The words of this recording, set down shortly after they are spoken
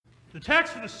The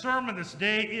text for the sermon this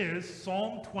day is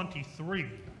Psalm 23.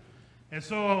 And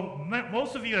so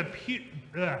most of you have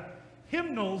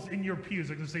hymnals in your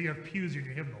pews. I was going to say you have pews in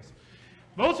your hymnals.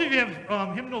 Most of you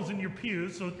have hymnals in your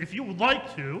pews, so if you would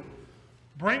like to,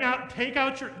 take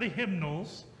out the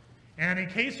hymnals, and in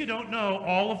case you don't know,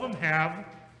 all of them have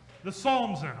the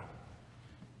Psalms in them.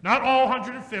 Not all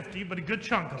 150, but a good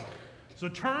chunk of them. So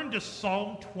turn to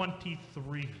Psalm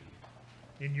 23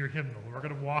 in your hymnal. We're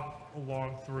going to walk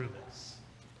along through this.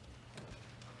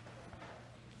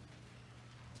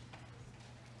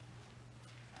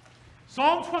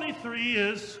 Psalm 23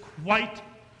 is quite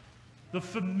the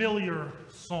familiar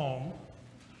psalm,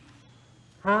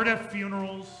 heard at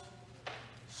funerals,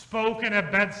 spoken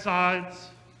at bedsides.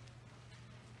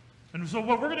 And so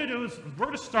what we're going to do is we're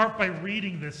going to start by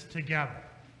reading this together.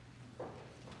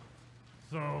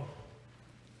 So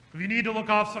if you need to look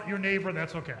off your neighbor,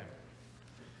 that's okay.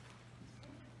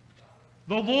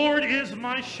 The Lord is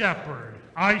my shepherd,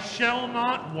 I shall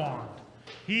not want.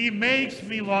 He makes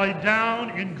me lie down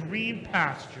in green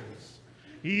pastures.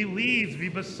 He leads me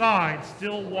beside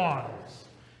still waters.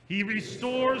 He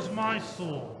restores my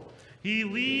soul. He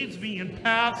leads me in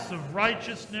paths of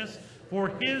righteousness for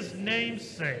his name's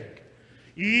sake.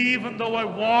 Even though I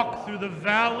walk through the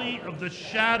valley of the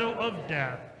shadow of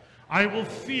death, I will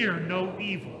fear no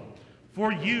evil,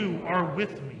 for you are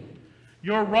with me.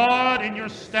 Your rod and your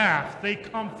staff, they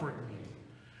comfort me.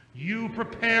 You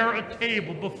prepare a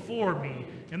table before me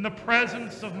in the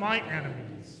presence of my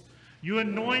enemies. You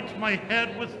anoint my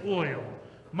head with oil.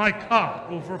 My cup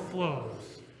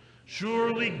overflows.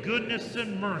 Surely goodness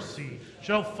and mercy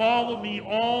shall follow me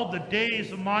all the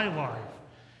days of my life,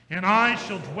 and I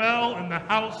shall dwell in the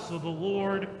house of the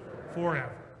Lord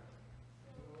forever.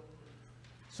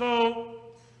 So,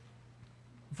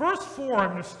 verse 4,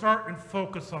 I'm going to start and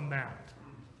focus on that.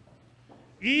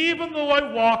 Even though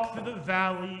I walk through the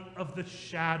valley of the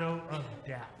shadow of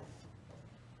death.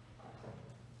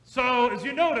 So, as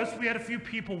you notice, we had a few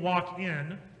people walk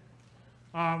in.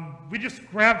 We just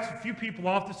grabbed a few people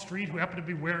off the street who happened to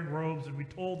be wearing robes, and we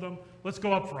told them, let's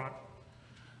go up front.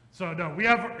 So, no, we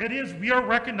are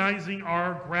recognizing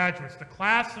our graduates, the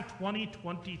class of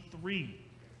 2023.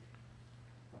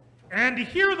 And to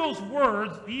hear those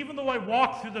words, even though I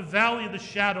walk through the valley of the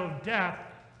shadow of death,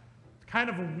 it's kind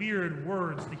of a weird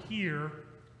words to hear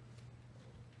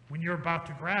when you're about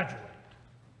to graduate.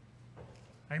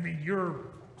 I mean, you're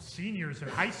seniors in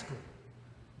high school.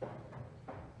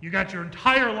 You got your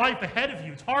entire life ahead of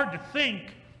you. It's hard to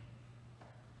think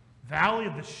valley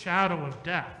of the shadow of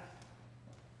death.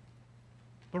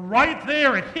 But right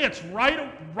there, it hits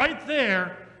right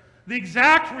there, the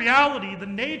exact reality, the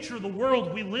nature of the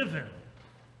world we live in.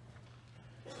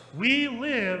 We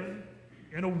live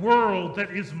in a world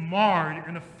that is marred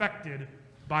and affected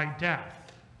by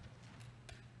death.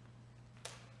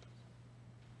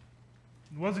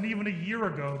 It wasn't even a year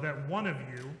ago that one of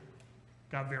you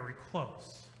got very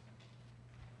close.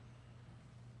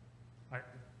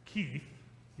 Keith,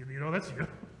 you know that's you.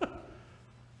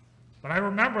 But I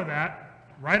remember that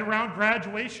right around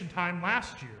graduation time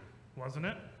last year, wasn't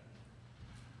it?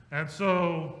 And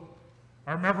so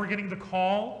I remember getting the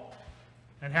call,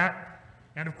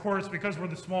 and of course, because we're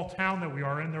the small town that we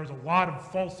are in, there's a lot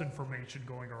of false information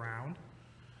going around.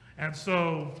 And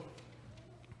so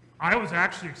I was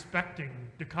actually expecting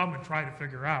to come and try to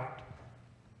figure out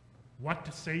what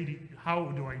to say to you, how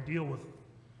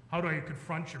do I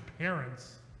confront your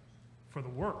parents for the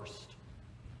worst?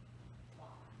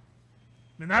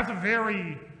 And that's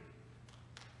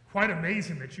quite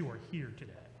amazing that you are here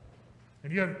today.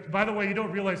 And by the way, you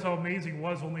don't realize how amazing it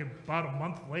was. Only about a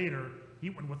month later, he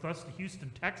went with us to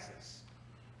Houston, Texas.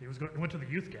 He went to the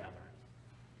youth gathering.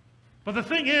 But the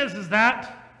thing is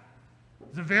that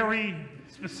it's a very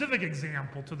specific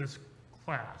example to this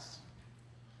class.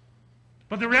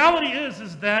 But the reality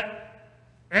is that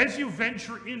as you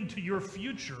venture into your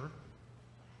future,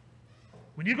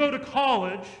 when you go to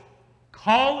college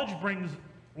brings,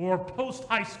 or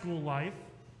post-high school life,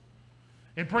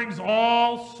 it brings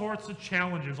all sorts of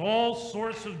challenges, all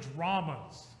sorts of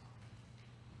dramas.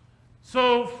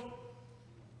 So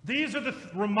these are the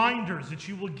reminders that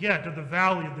you will get of the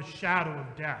valley of the shadow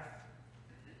of death.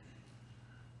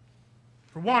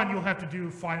 For one, you'll have to do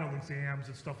final exams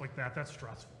and stuff like that. That's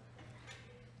stressful.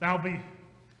 That'll be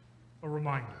a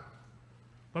reminder.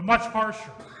 But much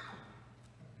harsher.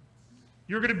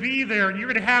 You're going to be there and you're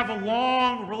going to have a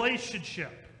long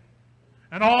relationship.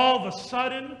 And all of a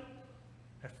sudden,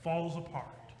 it falls apart.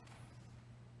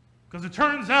 Because it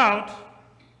turns out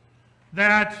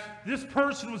that this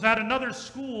person was at another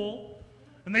school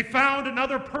and they found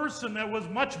another person that was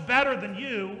much better than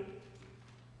you,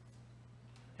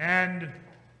 and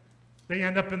they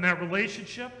end up in that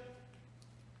relationship,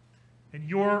 and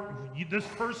this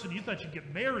person you thought you'd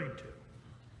get married to,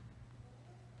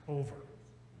 over.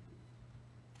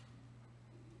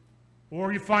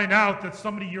 Or you find out that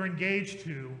somebody you're engaged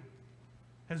to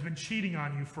has been cheating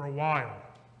on you for a while.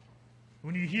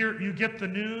 When you get the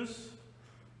news,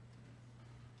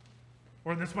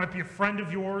 or this might be a friend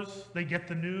of yours, they get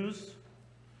the news,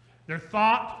 their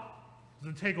thought is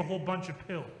to take a whole bunch of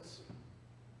pills.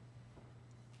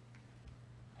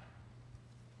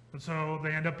 And so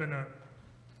they end up in a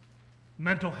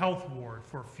mental health ward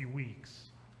for a few weeks.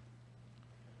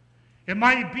 It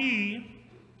might be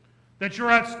that you're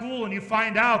at school and you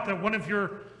find out that one of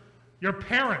your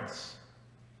parents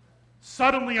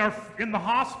suddenly are in the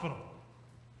hospital.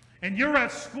 And you're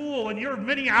at school and you're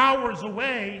many hours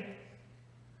away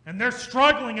and they're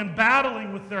struggling and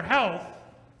battling with their health,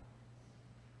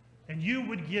 and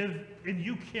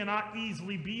you cannot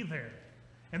easily be there.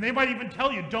 And they might even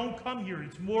tell you, don't come here.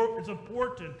 It's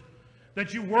important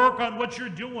that you work on what you're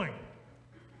doing.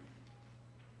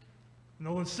 And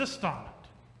they'll insist on it.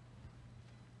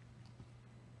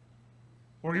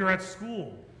 Or you're at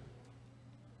school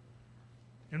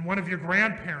and one of your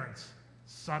grandparents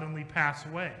suddenly pass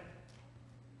away.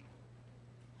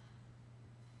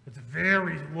 It's a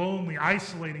very lonely,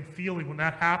 isolating feeling when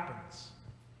that happens.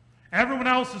 Everyone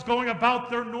else is going about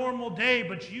their normal day,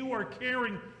 but you are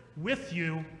carrying with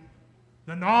you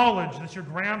the knowledge that your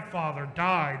grandfather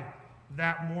died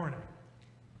that morning.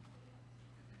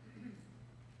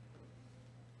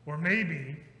 Or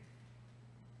maybe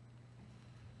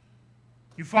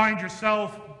you find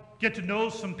yourself get to know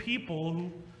some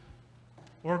people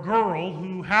or a girl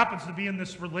who happens to be in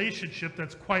this relationship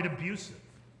that's quite abusive.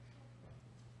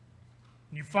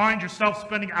 And you find yourself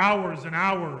spending hours and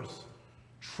hours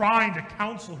trying to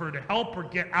counsel her, to help her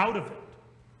get out of it.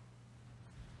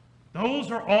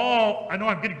 Those are all, I know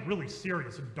I'm getting really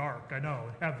serious and dark, I know,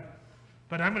 and heavy.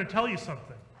 But I'm going to tell you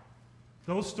something.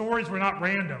 Those stories were not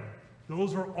random.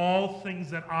 Those are all things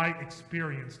that I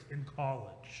experienced in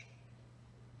college.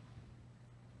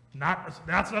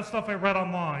 That's not stuff I read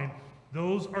online.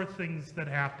 Those are things that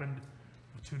happened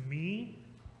to me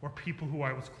or people who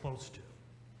I was close to.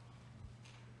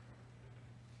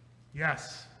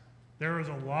 Yes, there is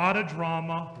a lot of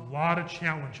drama, a lot of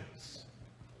challenges.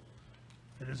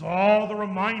 It is all the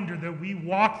reminder that we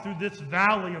walk through this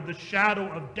valley of the shadow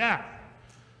of death.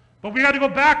 But we got to go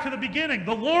back to the beginning.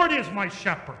 The Lord is my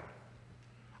shepherd.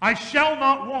 I shall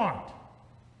not want.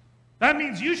 That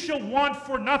means you shall want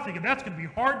for nothing. And that's going to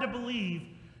be hard to believe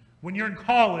when you're in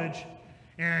college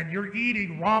and you're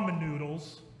eating ramen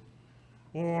noodles,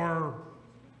 or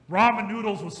ramen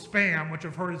noodles with Spam, which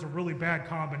I've heard is a really bad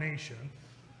combination,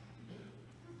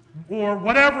 or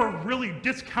whatever really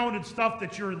discounted stuff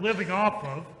that you're living off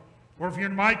of. Or if you're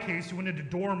in my case, you went into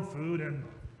dorm food and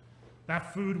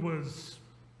that food was,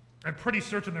 I'm pretty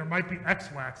certain there might be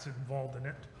X-Lax involved in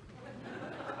it.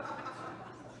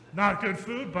 Not good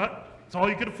food, but it's all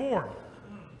you can afford.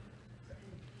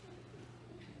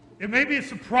 It may be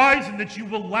surprising that you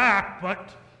will lack,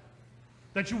 but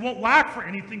that you won't lack for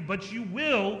anything, but you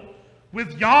will,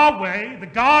 with Yahweh, the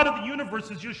God of the universe,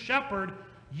 as your shepherd,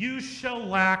 you shall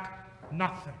lack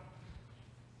nothing.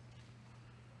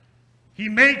 He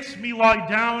makes me lie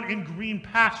down in green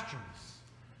pastures.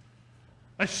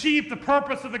 A sheep, the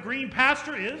purpose of the green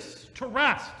pasture is to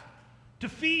rest, to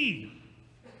feed.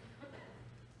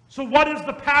 So what is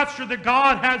the pasture that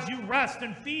God has you rest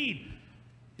and feed?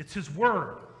 It's His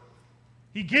Word.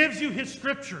 He gives you His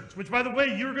Scriptures, which, by the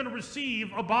way, you're going to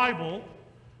receive a Bible,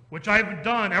 which I haven't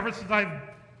done ever since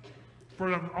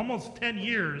for almost 10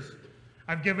 years,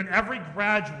 I've given every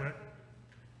graduate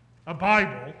a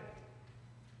Bible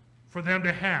for them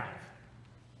to have,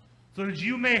 so that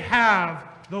you may have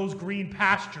those green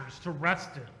pastures to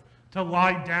rest in, to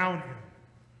lie down in,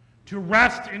 to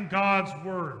rest in God's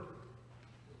Word.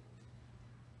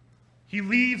 He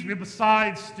leads me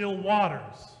beside still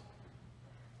waters.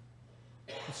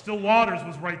 The still waters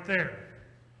was right there.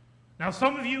 Now,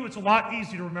 some of you, it's a lot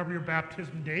easier to remember your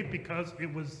baptism date because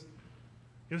it was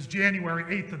January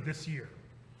 8th of this year.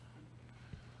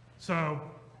 So,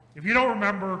 if you don't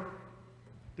remember,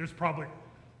 there's probably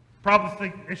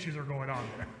issues are going on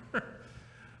there.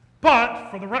 But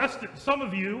for the rest, some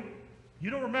of you, you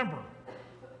don't remember.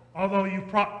 Although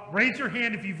raise your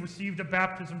hand if you've received a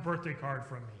baptism birthday card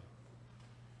from me.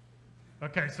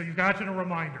 Okay, so you've got a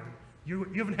reminder. You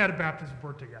haven't had a baptism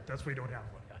birthday yet. That's why you don't have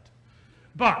one yet.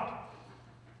 But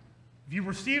if you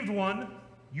received one,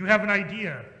 you have an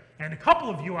idea. And a couple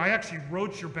of you, I actually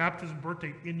wrote your baptism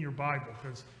birthday in your Bible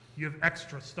because you have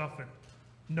extra stuff and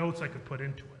notes I could put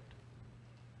into it.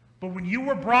 But when you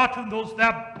were brought to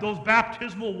those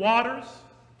baptismal waters,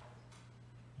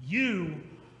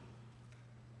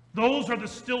 those are the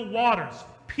still waters,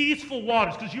 peaceful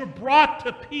waters, because you're brought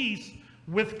to peace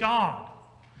with God.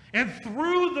 And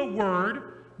through the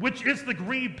Word, which is the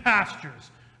green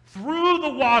pastures, through the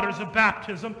waters of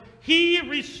baptism, He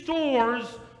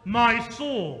restores my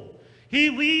soul. He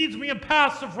leads me in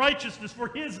paths of righteousness for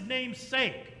His name's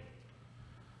sake.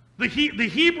 The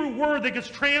Hebrew word that gets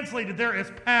translated there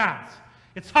as paths,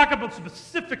 it's talking about a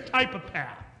specific type of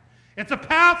path. It's a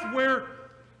path where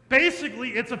basically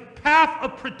it's a path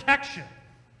of protection.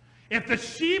 If the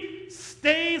sheep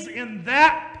stays in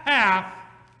that path,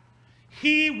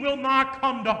 he will not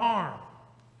come to harm.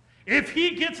 If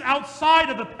he gets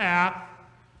outside of the path,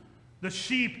 the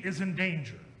sheep is in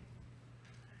danger.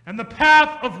 And the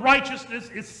path of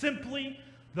righteousness is simply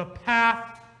the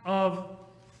path of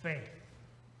faith.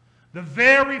 The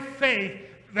very faith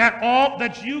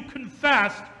that you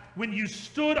confessed when you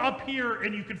stood up here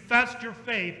and you confessed your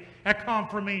faith at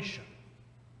confirmation.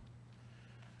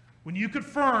 When you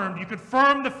confirmed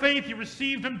the faith you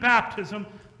received in baptism.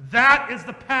 That is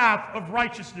the path of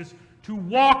righteousness, to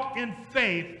walk in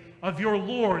faith of your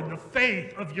Lord, the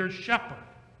faith of your shepherd.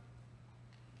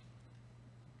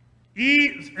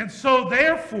 And so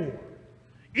therefore,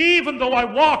 even though I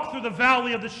walk through the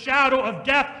valley of the shadow of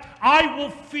death, I will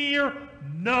fear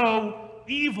no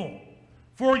evil.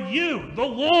 For you, the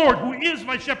Lord, who is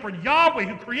my shepherd, Yahweh,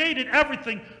 who created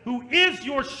everything, who is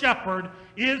your shepherd,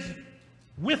 is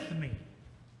with me.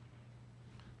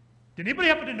 Did anybody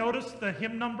happen to notice the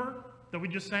hymn number that we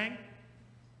just sang?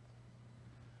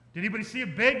 Did anybody see a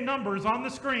big numbers on the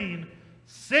screen?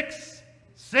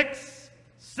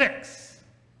 666.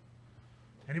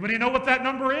 Anybody know what that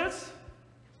number is?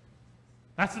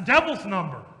 That's the devil's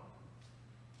number.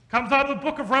 Comes out of the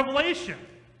book of Revelation.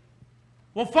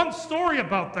 Well, fun story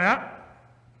about that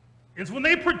is when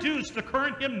they produced the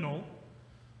current hymnal,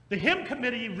 the hymn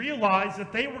committee realized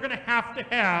that they were going to have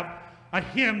a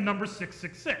hymn number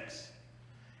 666.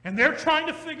 And they're trying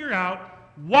to figure out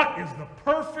what is the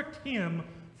perfect hymn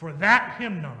for that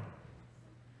hymn number.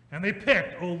 And they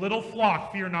picked, "O little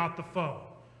flock, fear not the foe."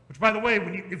 Which, by the way,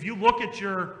 if you look at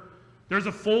there's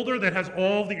a folder that has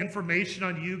all the information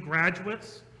on you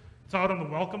graduates. It's out on the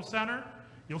Welcome Center.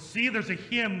 You'll see there's a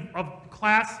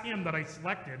class hymn that I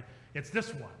selected. It's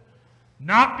this one.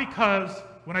 Not because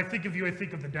when I think of you, I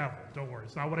think of the devil. Don't worry,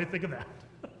 it's not what I think of that.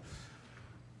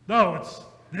 No, it's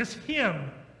this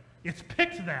hymn. It's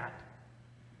picked that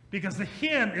because the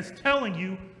hymn is telling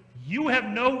you you have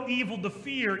no evil to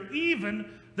fear,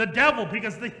 even the devil,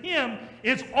 because the hymn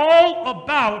is all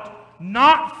about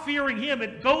not fearing him.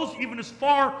 It goes even as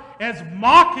far as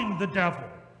mocking the devil.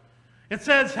 It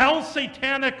says, "Hell's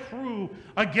satanic crew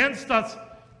against us,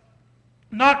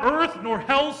 not earth nor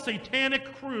hell's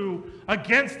satanic crew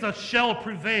against us shall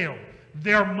prevail.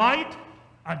 Their might,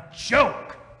 a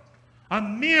joke, a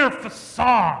mere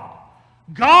facade.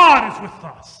 God is with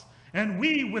us, and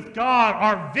we with God,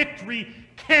 our victory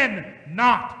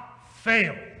cannot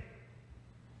fail.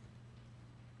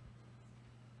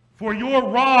 For your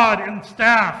rod and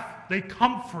staff, they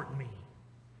comfort me."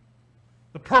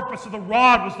 The purpose of the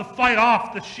rod was to fight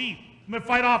off the sheep, to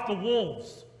fight off the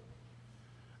wolves.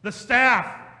 The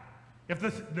staff, if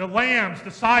the lambs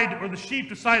decide, or the sheep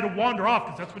decide to wander off,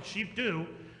 because that's what sheep do,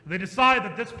 they decide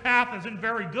that this path isn't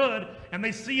very good, and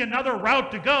they see another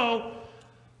route to go,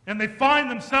 and they find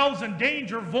themselves in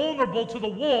danger, vulnerable to the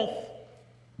wolf,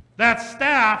 that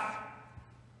staff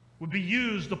would be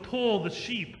used to pull the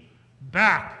sheep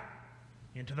back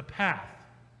into the path.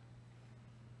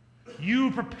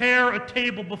 You prepare a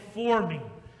table before me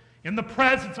in the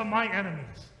presence of my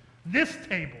enemies. This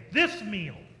table, this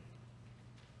meal,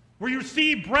 where you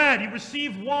receive bread, you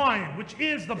receive wine, which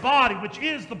is the body, which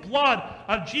is the blood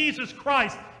of Jesus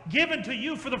Christ, given to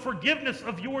you for the forgiveness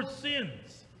of your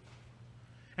sins.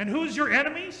 And who's your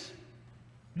enemies?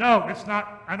 No, it's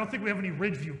not. I don't think we have any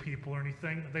Ridgeview people or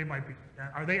anything. They might be.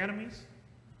 Are they enemies?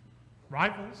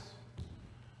 Rivals?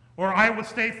 Or Iowa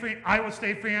State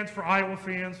fans for Iowa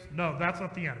fans? No, that's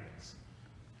not the enemies.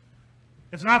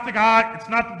 It's not the guy, it's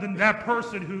not that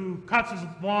person who cuts his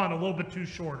lawn a little bit too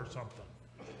short or something.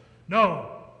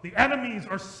 No, the enemies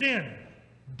are sin,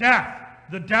 death,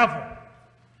 the devil.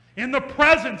 In the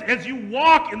presence, as you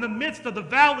walk in the midst of the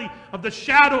valley of the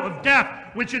shadow of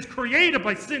death, which is created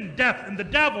by sin, death, and the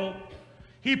devil,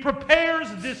 he prepares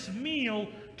this meal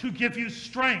to give you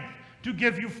strength, to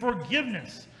give you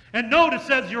forgiveness. And note it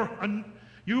says, you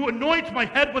anoint my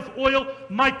head with oil,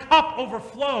 my cup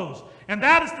overflows. And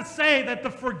that is to say that the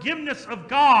forgiveness of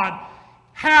God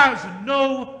has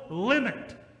no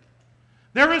limit.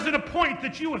 There isn't a point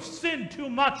that you have sinned too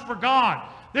much for God.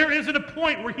 There isn't a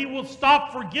point where he will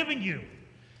stop forgiving you.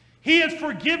 He has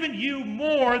forgiven you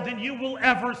more than you will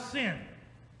ever sin.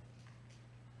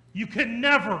 You can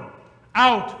never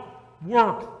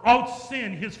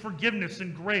out-sin his forgiveness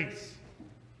and grace.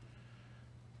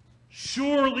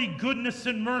 Surely goodness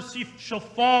and mercy shall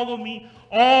follow me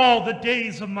all the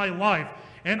days of my life,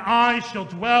 and I shall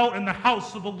dwell in the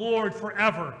house of the Lord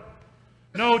forever.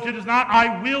 No, it is not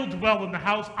I will dwell in the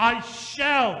house, I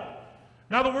shall.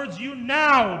 In other words, you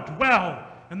now dwell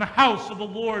in the house of the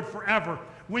Lord forever.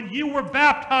 When you were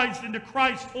baptized into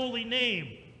Christ's holy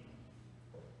name,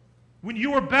 when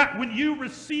you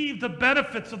received the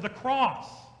benefits of the cross,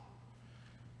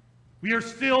 we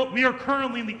are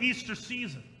currently in the Easter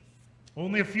season.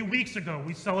 Only a few weeks ago,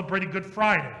 we celebrated Good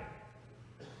Friday.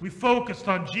 We focused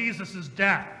on Jesus'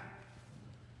 death,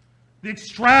 the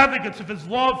extravagance of his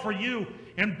love for you,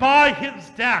 and by his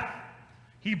death,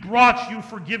 he brought you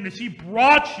forgiveness. He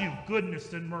brought you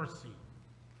goodness and mercy.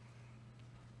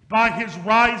 By his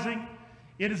rising,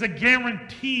 it is a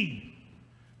guarantee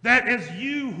that as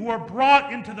you who are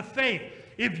brought into the faith,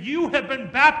 if you have been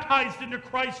baptized into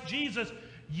Christ Jesus,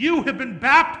 you have been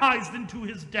baptized into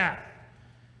his death.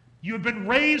 You have been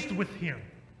raised with him,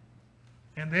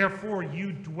 and therefore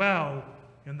you dwell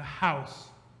in the house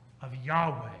of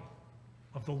Yahweh,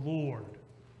 of the Lord,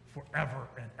 forever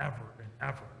and ever and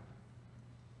ever.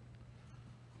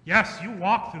 Yes, you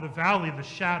walk through the valley of the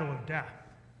shadow of death.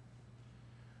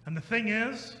 And the thing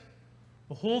is,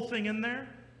 the whole thing in there,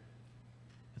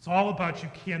 it's all about you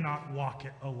cannot walk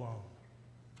it alone.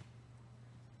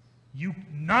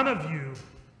 None of you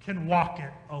can walk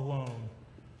it alone.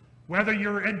 Whether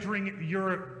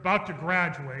you're about to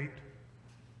graduate,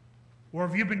 or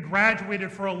if you've been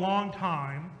graduated for a long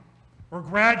time, or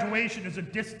graduation is a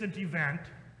distant event,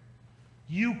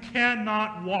 you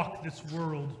cannot walk this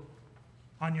world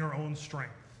on your own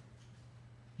strength.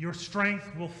 Your strength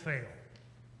will fail.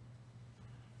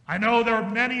 I know there are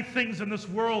many things in this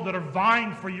world that are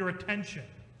vying for your attention.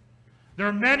 There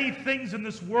are many things in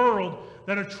this world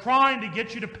that are trying to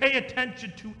get you to pay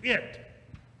attention to it.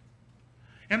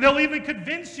 And they'll even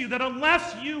convince you that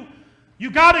unless you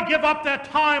got to give up that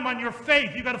time on your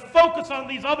faith, you got to focus on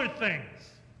these other things.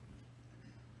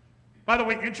 By the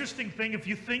way, interesting thing, if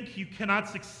you think you cannot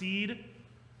succeed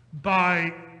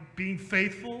by being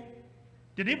faithful,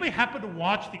 did anybody happen to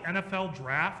watch the NFL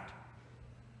draft?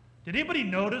 Did anybody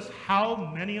notice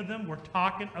how many of them were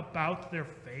talking about their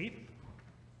faith?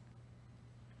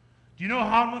 Do you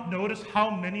notice how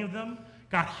many of them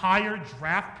got higher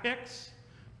draft picks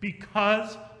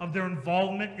because of their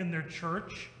involvement in their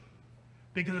church?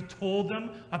 Because it told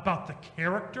them about the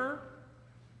character.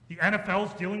 The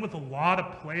NFL's dealing with a lot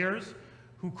of players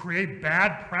who create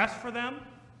bad press for them.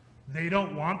 They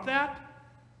don't want that.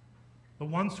 The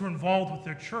ones who are involved with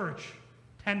their church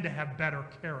tend to have better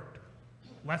character,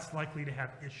 less likely to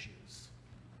have issues.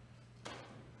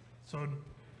 So,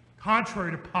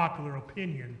 contrary to popular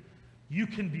opinion, you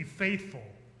can be faithful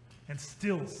and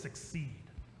still succeed.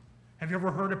 Have you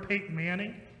ever heard of Peyton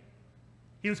Manning?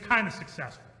 He was kind of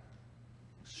successful,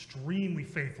 extremely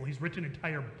faithful. He's written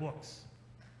entire books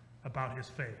about his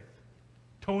faith.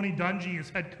 Tony Dungy, his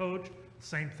head coach,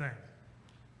 same thing.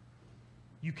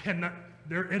 You cannot,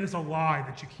 it is a lie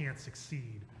that you can't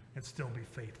succeed and still be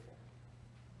faithful.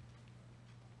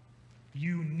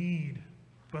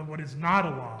 But what is not a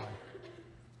lie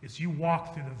is you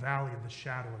walk through the valley of the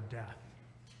shadow of death.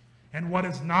 And what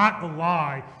is not a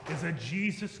lie is that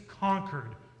Jesus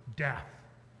conquered death.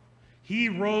 He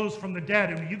rose from the dead.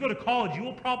 And when you go to college, you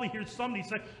will probably hear somebody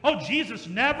say, oh, Jesus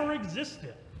never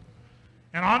existed.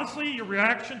 And honestly, your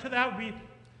reaction to that would be,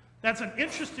 that's an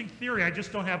interesting theory. I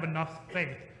just don't have enough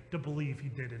faith to believe he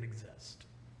didn't exist.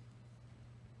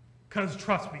 Because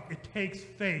trust me, it takes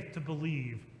faith to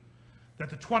believe that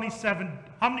the 27,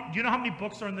 do you know how many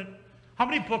books are in how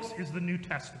many books is the New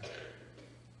Testament?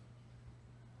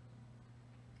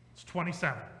 It's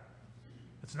 27.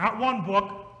 It's not one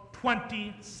book,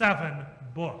 27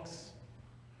 books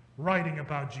writing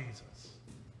about Jesus.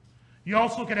 You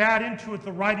also could add into it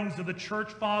the writings of the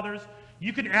church fathers.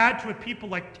 You could add to it people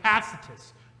like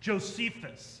Tacitus,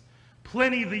 Josephus,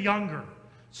 Pliny the Younger,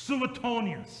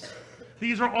 Suetonius.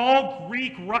 These are all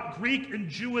Greek and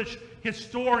Jewish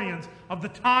historians of the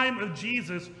time of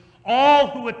Jesus, all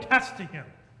who attest to him.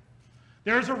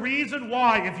 There's a reason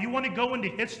why, if you want to go into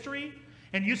history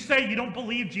and you say you don't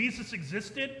believe Jesus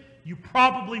existed, you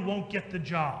probably won't get the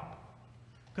job,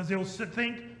 because they will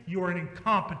think you are an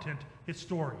incompetent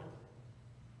historian.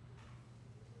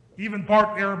 Even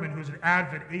Bart Ehrman, who's an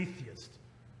avid atheist,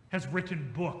 has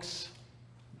written books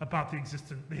about the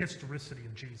historicity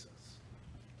of Jesus.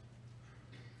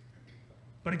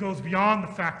 But it goes beyond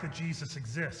the fact that Jesus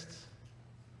exists.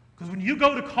 Because when you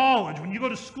go to college, when you go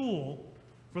to school,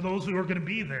 for those who are going to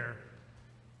be there,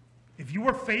 if you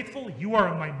are faithful, you are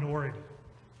a minority,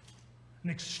 an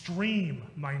extreme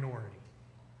minority.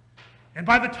 And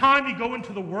by the time you go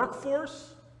into the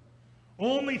workforce,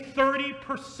 only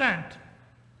 30%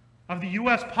 of the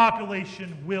U.S.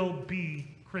 population will be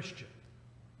Christian.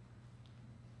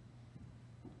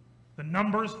 The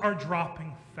numbers are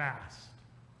dropping fast.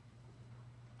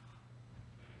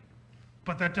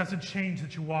 But that doesn't change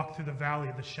that you walk through the valley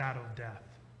of the shadow of death.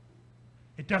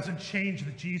 It doesn't change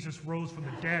that Jesus rose from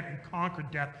the dead and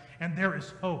conquered death, and there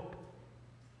is hope.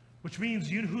 Which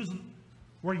means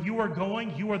where you are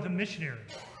going, you are the missionary.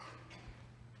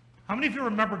 How many of you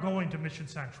remember going to Mission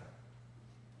Central?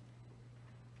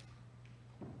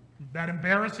 That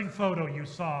embarrassing photo you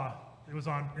saw, it was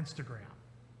on Instagram.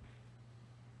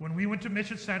 When we went to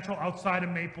Mission Central outside of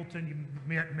Mapleton, you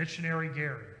met missionary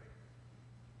Gary.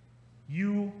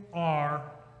 You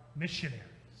are missionaries.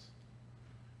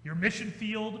 Your mission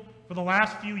field for the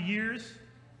last few years,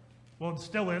 well, it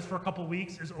still is for a couple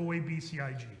weeks, is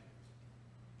OABCIG.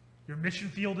 Your mission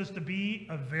field is to be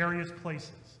of various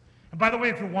places. And by the way,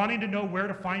 if you're wanting to know where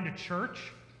to find a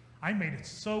church, I made it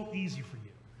so easy for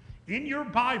you. In your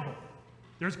Bible,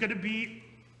 there's going to be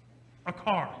a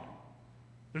card.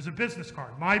 There's a business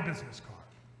card, my business card.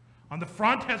 On the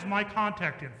front has my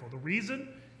contact info. The reason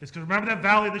is because remember that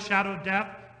valley of the shadow of death?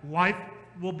 Life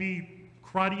will be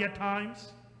cruddy at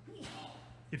times.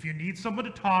 If you need someone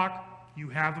to talk, you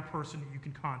have a person that you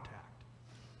can contact.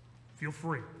 Feel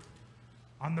free.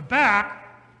 On the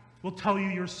back, we'll tell you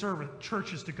your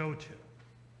churches to go to.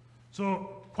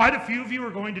 So quite a few of you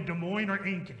are going to Des Moines or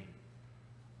Ankeny.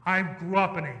 I grew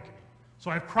up in Ankeny. So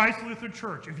I have Christ Lutheran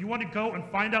Church. If you want to go and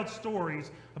find out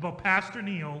stories about Pastor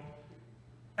Neil,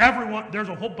 there's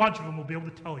a whole bunch of them will be able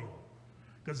to tell you.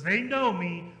 Because they know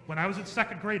me when I was in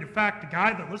second grade. In fact, the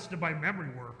guy that listened to my memory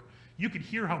work, you could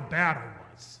hear how bad I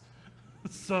was.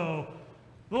 So,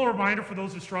 a little reminder for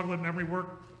those who struggle with memory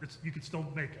work, you can still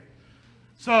make it.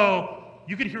 So,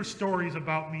 you could hear stories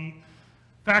about me. In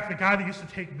fact, the guy that used to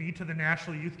take me to the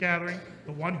National Youth Gathering,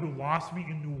 the one who lost me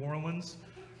in New Orleans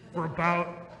for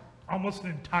about almost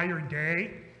an entire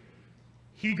day,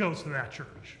 he goes to that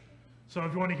church. So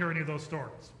if you want to hear any of those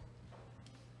stories.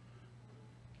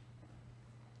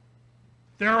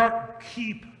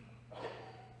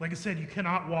 Like I said, you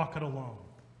cannot walk it alone.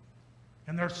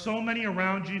 And there are so many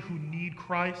around you who need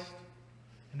Christ.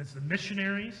 And as the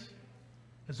missionaries,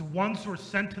 as the ones who are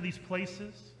sent to these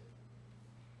places,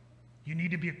 you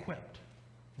need to be equipped,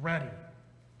 ready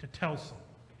to tell someone,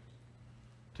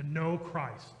 to know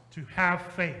Christ, to have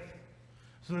faith,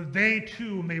 so that they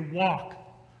too may walk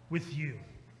with you.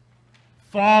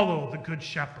 Follow the Good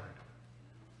Shepherd,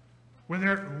 where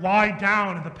they lie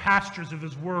down in the pastures of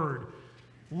his word,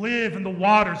 live in the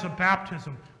waters of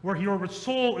baptism, where your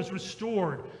soul is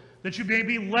restored, that you may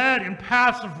be led in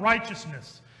paths of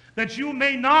righteousness, that you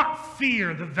may not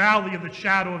fear the valley of the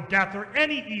shadow of death or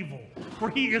any evil, for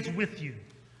he is with you.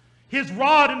 His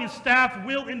rod and his staff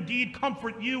will indeed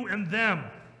comfort you and them.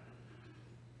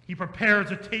 He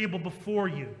prepares a table before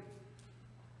you.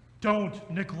 Don't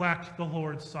neglect the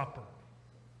Lord's Supper.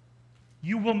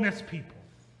 You will miss people.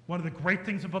 One of the great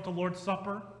things about the Lord's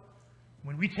Supper,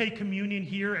 when we take communion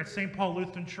here at St. Paul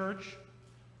Lutheran Church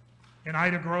in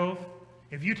Ida Grove,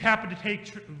 if you happen to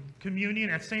take communion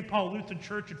at St. Paul Lutheran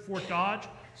Church at Fort Dodge,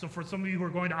 so for some of you who are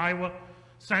going to Iowa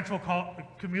Central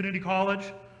Community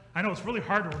College, I know it's really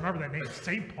hard to remember that name,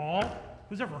 St. Paul.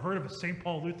 Who's ever heard of a St.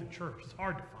 Paul Lutheran Church? It's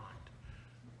hard to find.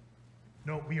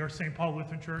 No, we are St. Paul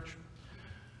Lutheran Church.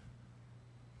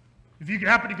 If you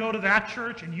happen to go to that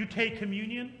church and you take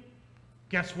communion,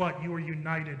 guess what? You are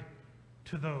united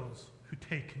to those who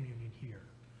take communion here.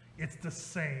 It's the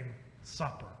same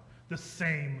supper, the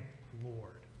same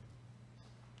Lord.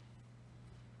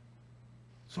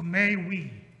 So may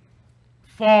we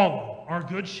follow our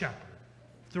Good Shepherd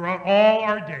throughout all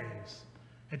our days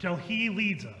until he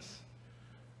leads us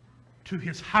to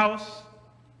his house,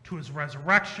 to his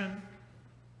resurrection,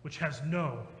 which has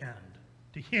no end.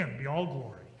 To him be all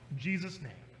glory. In Jesus'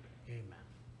 name, amen.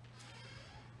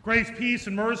 Grace, peace,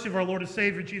 and mercy of our Lord and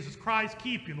Savior Jesus Christ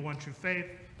keep you in the one true faith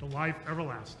to life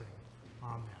everlasting.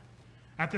 Amen.